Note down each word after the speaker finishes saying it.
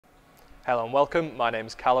Hello and welcome, my name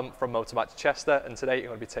is Callum from Motormatch Chester, and today I'm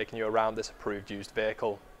going to be taking you around this approved used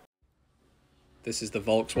vehicle. This is the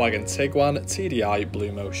Volkswagen Tiguan TDI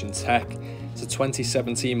BlueMotion Tech. It's a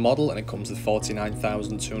 2017 model and it comes with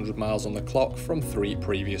 49,200 miles on the clock from 3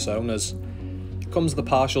 previous owners. It comes with a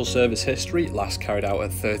partial service history, last carried out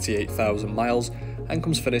at 38,000 miles, and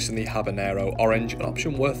comes finished in the Habanero Orange, an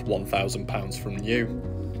option worth £1,000 from new.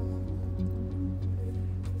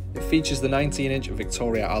 It features the 19-inch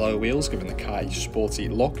Victoria alloy wheels, giving the car a sporty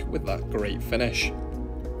look with that great finish.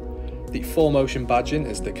 The 4Motion badging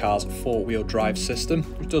is the car's 4-wheel drive system,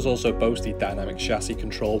 which does also boast the dynamic chassis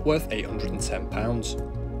control worth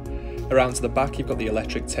 £810. Around to the back you've got the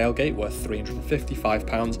electric tailgate worth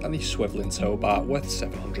 £355 and the swivelling tow bar worth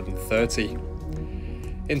 £730.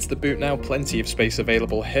 Into the boot now, plenty of space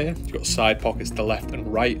available here. You've got side pockets to left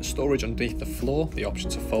and right, storage underneath the floor, the option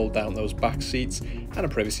to fold down those back seats, and a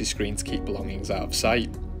privacy screen to keep belongings out of sight.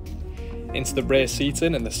 Into the rear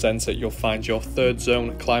seating, in the centre you'll find your 3rd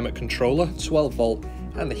zone climate controller, 12 volt,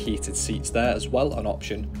 and the heated seats there as well, an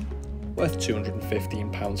option worth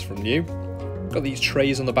 £215 from new. Got these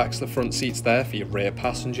trays on the backs of the front seats there for your rear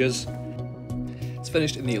passengers. It's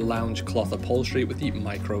finished in the lounge cloth upholstery with the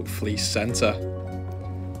micro fleece centre.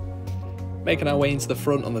 Making our way into the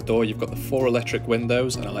front, on the door you've got the 4 electric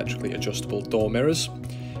windows and electrically adjustable door mirrors.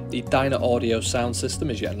 The Dyna audio sound system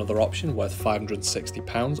is yet another option worth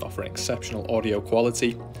 £560, offering exceptional audio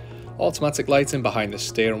quality. Automatic lighting behind the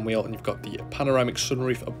steering wheel, and you've got the Panoramic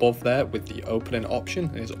Sunroof above there with the opening option.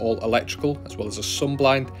 It is all electrical as well as a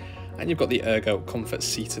sunblind, and you've got the Ergo comfort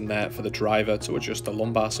seating there for the driver to adjust the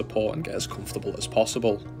lumbar support and get as comfortable as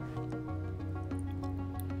possible.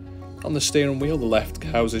 On the steering wheel, the left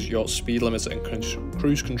houses your speed limiter and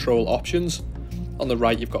cruise control options. On the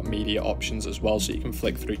right you've got media options as well, so you can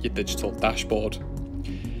flick through your digital dashboard.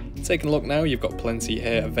 Taking a look now, you've got plenty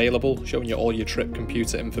here available, showing you all your trip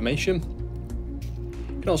computer information.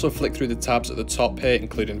 You can also flick through the tabs at the top here,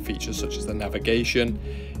 including features such as the navigation,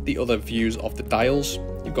 the other views of the dials.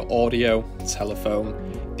 You've got audio, telephone,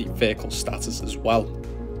 the vehicle status as well.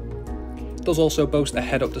 It does also boast a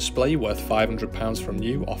head-up display worth £500 from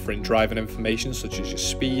new, offering driving information such as your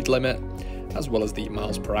speed limit, as well as the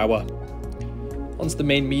miles per hour. Onto the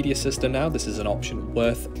main media system now. This is an option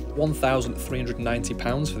worth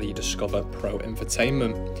 £1,390 for the Discover Pro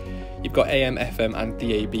infotainment. You've got AM, FM and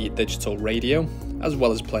DAB digital radio, as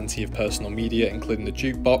well as plenty of personal media including the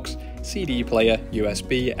jukebox, CD player,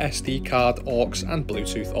 USB, SD card, aux and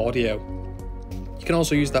Bluetooth audio. You can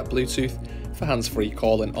also use that Bluetooth for hands-free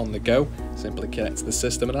calling on the go. Simply connect to the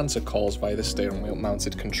system and answer calls via the steering wheel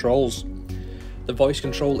mounted controls. The voice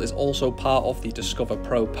control is also part of the Discover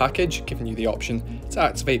Pro package, giving you the option to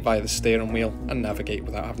activate via the steering wheel and navigate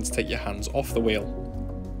without having to take your hands off the wheel.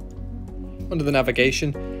 Under the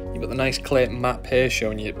navigation, you've got the nice clear map here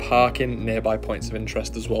showing you parking, nearby points of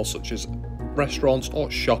interest as well, such as restaurants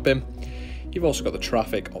or shopping. You've also got the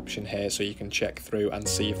traffic option here so you can check through and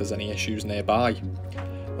see if there's any issues nearby.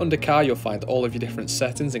 Under car you'll find all of your different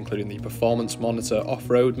settings, including the performance monitor,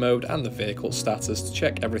 off-road mode and the vehicle status to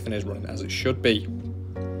check everything is running as it should be.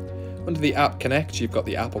 Under the app connect you've got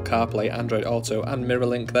the Apple CarPlay, Android Auto and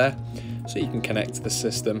MirrorLink there, so you can connect to the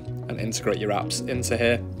system and integrate your apps into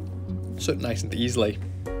here, so nice and easily.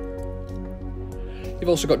 You've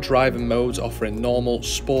also got driving modes offering normal,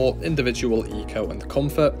 sport, individual, eco and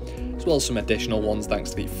comfort, as well as some additional ones thanks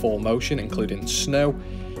to the 4Motion including snow.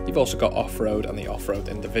 You've also got off-road and the off-road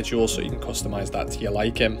individual, so you can customise that to your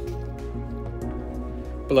liking.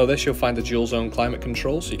 Below this you'll find a dual zone climate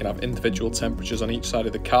control, so you can have individual temperatures on each side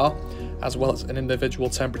of the car, as well as an individual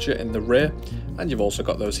temperature in the rear, and you've also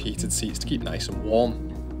got those heated seats to keep nice and warm.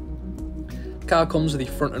 The car comes with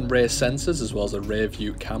the front and rear sensors, as well as a rear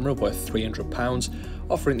view camera worth £300,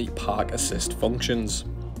 offering the park assist functions.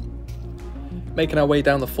 Making our way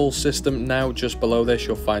down the full system now, just below this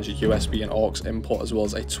you'll find your USB and aux input as well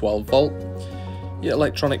as a 12 volt, your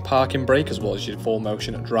electronic parking brake as well as your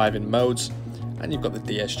 4Motion driving modes, and you've got the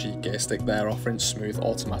DSG gear stick there offering smooth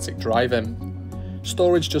automatic driving.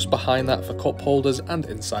 Storage just behind that for cup holders and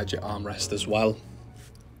inside your armrest as well.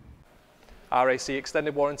 RAC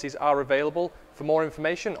extended warranties are available. For more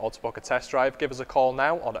information or to book a test drive, give us a call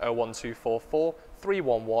now on 01244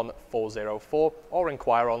 311 404 or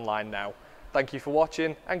inquire online now. Thank you for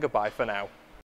watching and goodbye for now.